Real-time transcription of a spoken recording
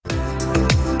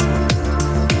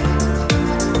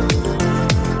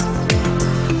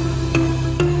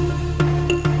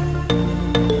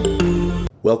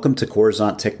Welcome to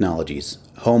Coruzant Technologies,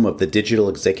 home of the Digital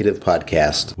Executive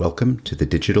Podcast. Welcome to the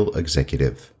Digital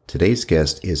Executive. Today's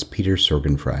guest is Peter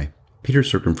Sorgenfrei. Peter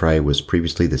Sorgenfrei was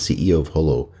previously the CEO of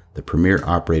Holo, the premier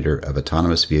operator of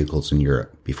autonomous vehicles in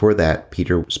Europe. Before that,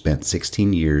 Peter spent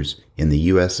 16 years in the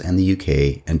US and the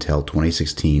UK until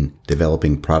 2016,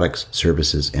 developing products,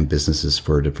 services, and businesses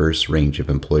for a diverse range of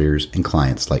employers and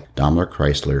clients like Daimler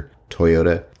Chrysler,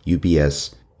 Toyota,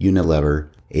 UBS, Unilever,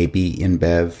 AB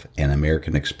InBev, and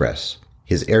American Express.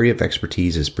 His area of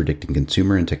expertise is predicting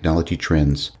consumer and technology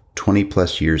trends 20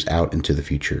 plus years out into the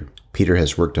future. Peter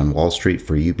has worked on Wall Street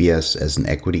for UBS as an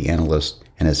equity analyst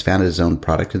and has founded his own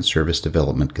product and service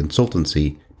development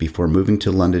consultancy before moving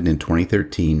to London in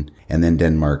 2013 and then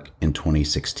Denmark in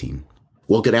 2016.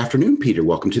 Well, good afternoon, Peter.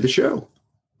 Welcome to the show.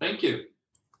 Thank you.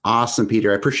 Awesome,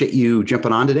 Peter. I appreciate you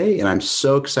jumping on today, and I'm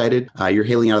so excited. You're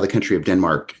hailing out of the country of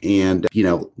Denmark, and,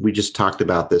 we just talked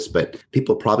about this, but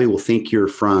people probably will think you're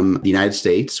from the United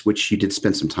States, which you did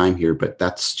spend some time here, but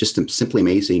that's just simply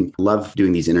amazing. Love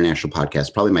doing these international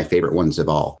podcasts, probably my favorite ones of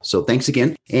all. So thanks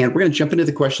again. And we're going to jump into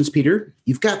the questions, Peter.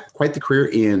 You've got quite the career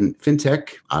in fintech,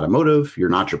 automotive. You're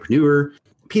an entrepreneur.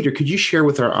 Peter, could you share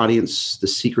with our audience the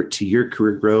secret to your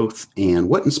career growth and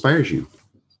what inspires you?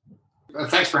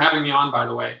 Thanks for having me on, by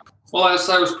the way. Well, as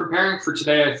I was preparing for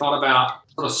today, I thought about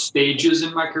sort of stages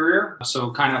in my career.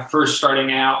 So kind of first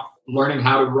starting out, learning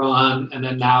how to run, and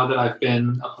then now that I've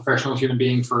been a professional human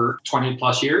being for 20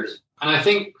 plus years. And I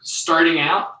think starting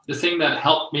out, the thing that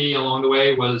helped me along the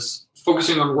way was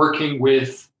focusing on working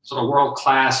with sort of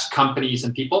world-class companies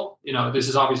and people. This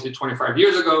is obviously 25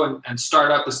 years ago, and the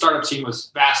startup scene was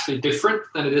vastly different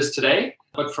than it is today.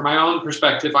 But from my own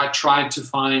perspective, I tried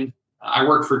to I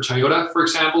worked for Toyota, for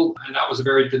example, and that was a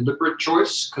very deliberate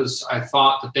choice because I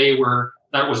thought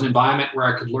that was an environment where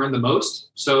I could learn the most.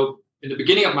 So in the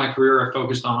beginning of my career, I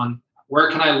focused on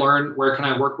where can I learn, where can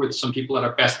I work with some people that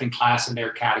are best in class in their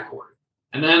category.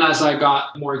 And then as I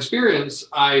got more experience,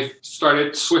 I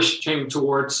started switching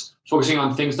towards focusing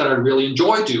on things that I really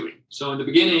enjoy doing. So in the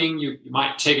beginning, you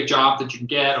might take a job that you can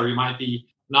get, or you might be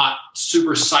not super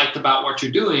psyched about what you're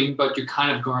doing, but you're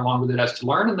kind of going along with it as to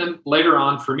learn. And then later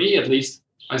on, for me at least,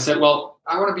 I said, well,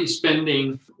 I want to be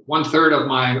spending 1/3 of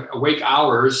my awake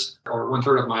hours or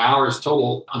 1/3 of my hours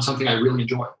total on something I really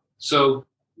enjoy. So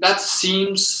that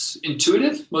seems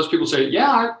intuitive. Most people say,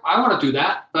 yeah, I want to do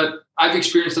that. But I've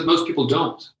experienced that most people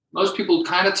don't. Most people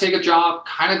kind of take a job,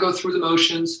 kind of go through the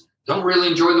motions, don't really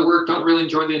enjoy the work, don't really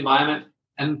enjoy the environment.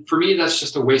 And for me, that's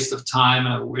just a waste of time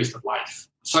and a waste of life.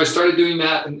 So I started doing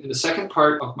that in the second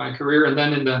part of my career. And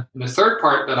then in the third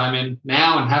part that I'm in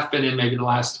now and have been in maybe the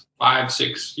last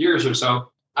 5-6 years or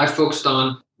so, I focused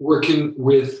on working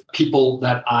with people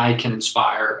that I can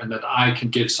inspire and that I can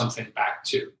give something back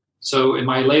to. So in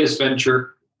my latest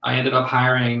venture, I ended up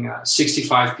hiring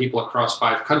 65 people across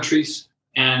 5 countries.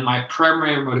 And my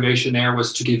primary motivation there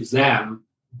was to give them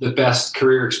the best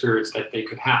career experience that they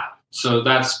could have. So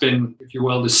that's been, if you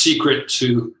will, the secret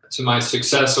to my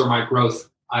success or my growth.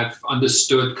 I've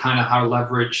understood kind of how to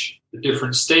leverage the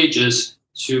different stages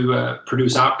to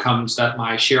produce outcomes that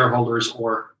my shareholders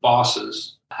or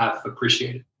bosses have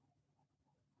appreciated.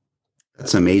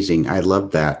 That's amazing. I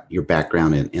love that, your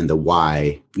background and the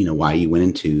why, why you went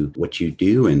into what you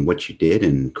do and what you did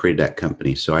and created that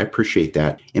company. So I appreciate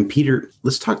that. And Peter,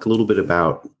 let's talk a little bit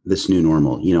about this new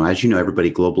normal. As you know, everybody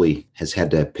globally has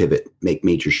had to pivot, make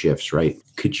major shifts, right?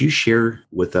 Could you share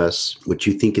with us what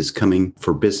you think is coming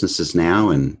for businesses now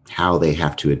and how they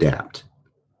have to adapt?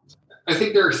 I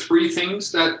think there are 3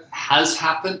 things that has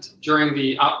happened during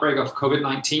the outbreak of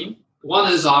COVID-19.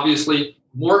 One is obviously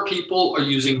more people are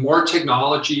using more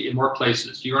technology in more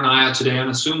places. You and I are today on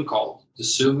a Zoom call. The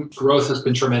Zoom growth has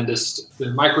been tremendous. The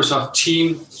Microsoft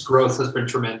Teams growth has been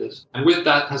tremendous. And with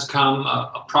that has come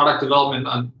a product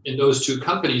development in those 2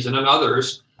 companies and in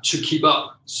others to keep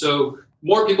up. So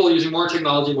more people are using more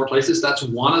technology in more places. That's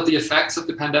one of the effects of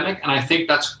the pandemic. And I think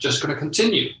that's just going to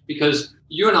continue because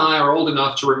you and I are old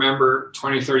enough to remember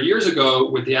 20, 30 years ago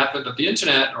with the advent of the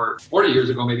internet, or 40 years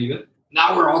ago maybe even.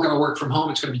 Now we're all going to work from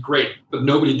home. It's going to be great. But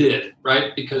nobody did,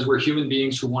 right? Because we're human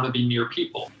beings who want to be near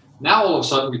people. Now, all of a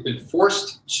sudden, we've been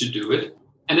forced to do it.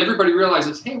 And everybody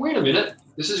realizes, hey, wait a minute.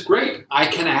 This is great. I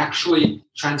can actually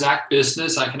transact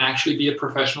business. I can actually be a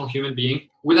professional human being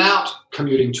without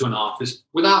commuting to an office,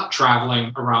 without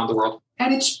traveling around the world.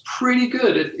 And it's pretty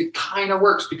good. It kind of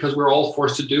works because we're all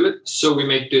forced to do it. So we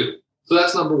make do. So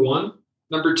that's number one.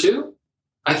 Number 2,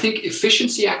 I think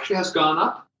efficiency actually has gone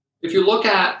up. If you look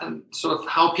at sort of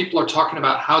how people are talking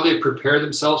about how they prepare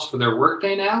themselves for their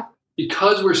workday now,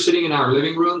 because we're sitting in our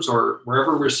living rooms or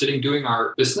wherever we're sitting doing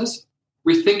our business,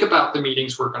 we think about the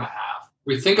meetings we're going to have.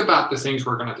 we think about the things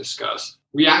we're going to discuss.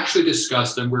 We actually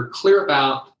discuss them. We're clear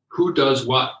about who does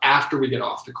what after we get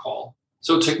off the call.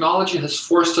 So technology has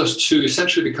forced us to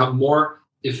essentially become more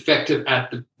effective at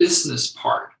the business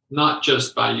part, not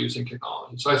just by using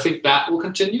technology. So I think that will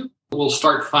continue. We'll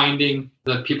start finding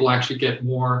that people actually get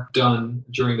more done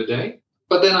during the day.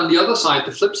 But then on the other side,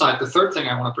 the flip side, the third thing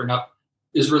I want to bring up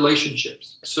is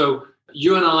relationships. So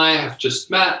you and I have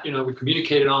just met, we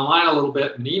communicated online a little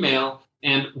bit in email,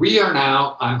 and we are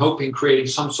now, I'm hoping, creating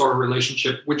some sort of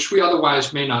relationship, which we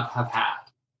otherwise may not have had.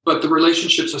 But the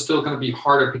relationships are still going to be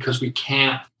harder because we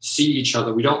can't see each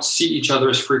other. We don't see each other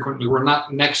as frequently. We're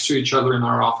not next to each other in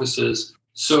our offices.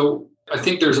 So I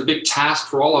think there's a big task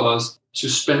for all of us to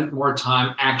spend more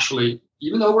time actually,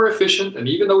 even though we're efficient and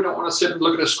even though we don't want to sit and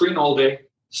look at a screen all day,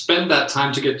 spend that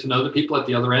time to get to know the people at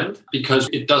the other end, because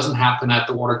it doesn't happen at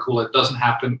the water cooler. It doesn't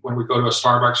happen when we go to a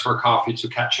Starbucks for a coffee to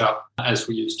catch up as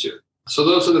we used to. So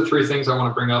those are the three things I want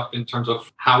to bring up in terms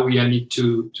of how we need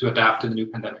to adapt to the new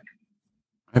pandemic.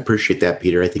 I appreciate that,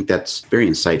 Peter. I think that's very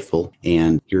insightful.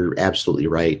 And you're absolutely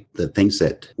right. The things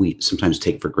that we sometimes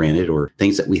take for granted or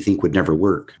things that we think would never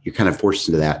work, you're kind of forced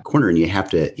into that corner and you have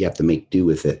to make do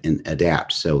with it and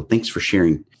adapt. So thanks for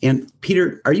sharing. And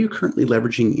Peter, are you currently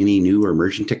leveraging any new or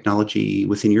emerging technology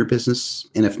within your business?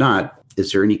 And if not,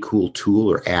 is there any cool tool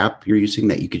or app you're using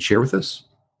that you could share with us?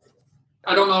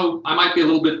 I don't know. I might be a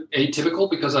little bit atypical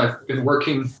because I've been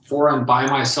working for and by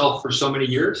myself for so many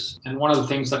years. And one of the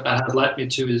things that has led me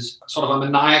to is sort of a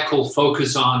maniacal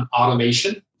focus on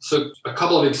automation. So a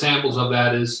couple of examples of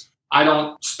that is I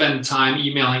don't spend time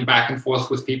emailing back and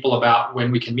forth with people about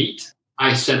when we can meet.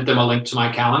 I send them a link to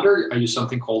my calendar. I use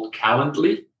something called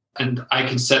Calendly, and I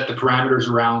can set the parameters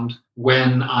around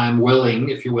when I'm willing,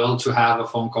 if you will, to have a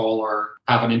phone call or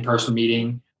have an in-person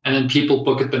meeting. And then people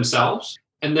book it themselves.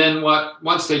 And then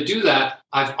once they do that,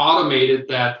 I've automated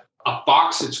that a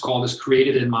box, it's called, is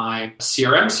created in my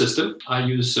CRM system. I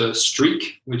use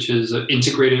Streak, which is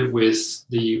integrated with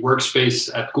the workspace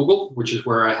at Google, which is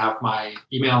where I have my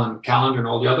email and calendar and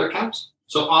all the other accounts.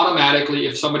 So automatically,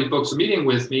 if somebody books a meeting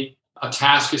with me, a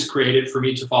task is created for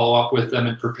me to follow up with them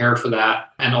and prepare for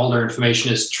that. And all their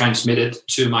information is transmitted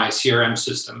to my CRM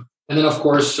system. And then, of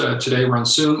course, today we're on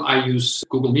Zoom. I use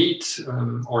Google Meet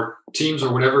or Teams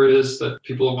or whatever it is that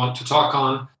people want to talk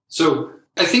on. So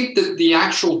I think that the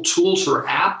actual tools or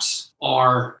apps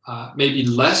are maybe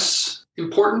less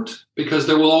important because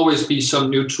there will always be some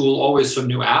new tool, always some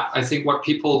new app. I think what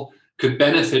people could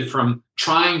benefit from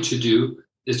trying to do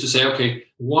is to say, okay,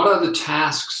 what are the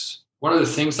tasks, what are the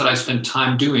things that I spend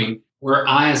time doing where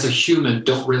I as a human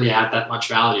don't really add that much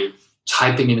value?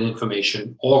 Typing in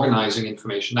information, organizing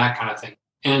information, that kind of thing.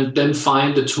 And then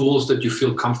find the tools that you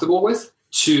feel comfortable with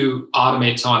to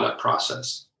automate some of that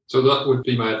process. So that would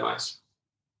be my advice.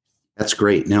 That's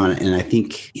great. Now, and I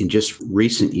think in just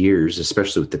recent years,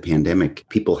 especially with the pandemic,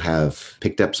 people have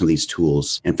picked up some of these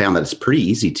tools and found that it's pretty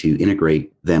easy to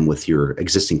integrate them with your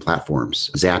existing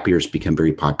platforms. Zapier's become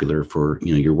very popular for,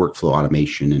 your workflow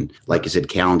automation. And like I said,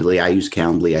 Calendly, I use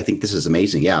Calendly. I think this is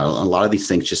amazing. Yeah, a lot of these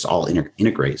things just all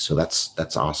integrate. So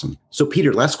that's awesome. So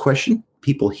Peter, last question.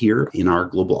 People here in our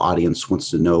global audience wants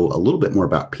to know a little bit more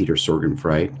about Peter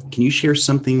Sorgenfrei. Can you share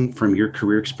something from your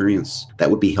career experience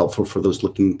that would be helpful for those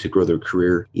looking to grow their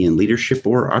career in leadership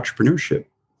or entrepreneurship?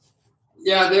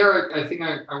 Yeah, I think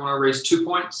I want to raise 2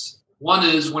 points. One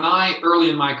is when I, early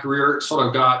in my career, sort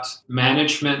of got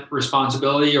management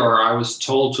responsibility, or I was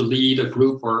told to lead a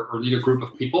group or lead a group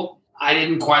of people, I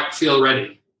didn't quite feel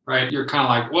ready, right? You're kind of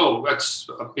like, whoa, that's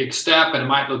a big step and it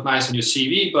might look nice on your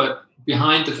CV, but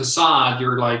behind the facade,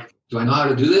 you're like, do I know how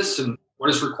to do this and what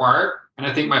is required? And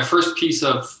I think my first piece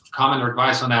of comment or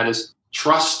advice on that is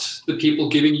trust the people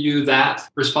giving you that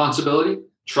responsibility.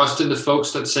 Trust in the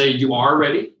folks that say you are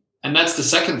ready. And that's the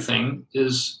second thing,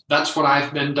 is that's what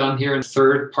I've then done here. And the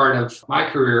third part of my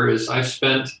career is I've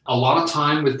spent a lot of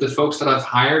time with the folks that I've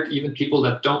hired, even people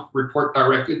that don't report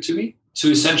directly to me, to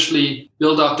essentially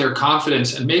build up their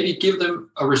confidence and maybe give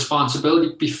them a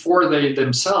responsibility before they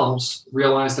themselves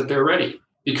realize that they're ready.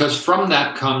 Because from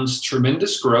that comes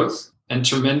tremendous growth and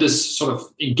tremendous sort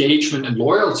of engagement and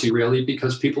loyalty, really,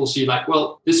 because people see like,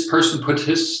 well, this person put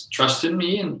his trust in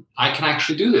me and I can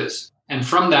actually do this. And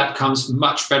from that comes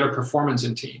much better performance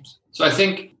in teams. So I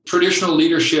think traditional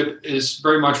leadership is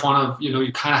very much one of, you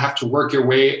kind of have to work your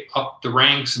way up the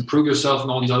ranks and prove yourself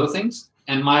and all these other things.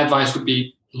 And my advice would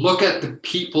be, look at the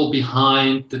people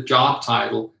behind the job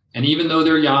title. And even though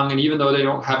they're young and even though they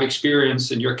don't have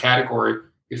experience in your category,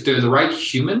 if they're the right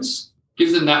humans,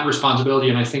 give them that responsibility.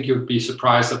 And I think you would be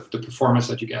surprised at the performance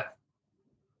that you get.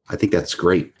 I think that's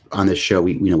great. On this show,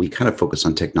 we kind of focus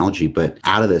on technology, but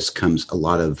out of this comes a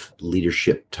lot of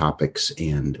leadership topics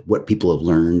and what people have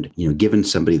learned, given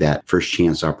somebody that first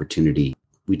chance opportunity.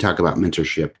 We talk about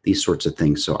mentorship, these sorts of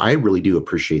things. So I really do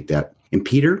appreciate that. And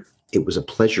Peter, it was a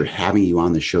pleasure having you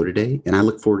on the show today, and I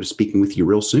look forward to speaking with you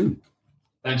real soon.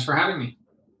 Thanks for having me.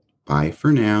 Bye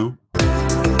for now.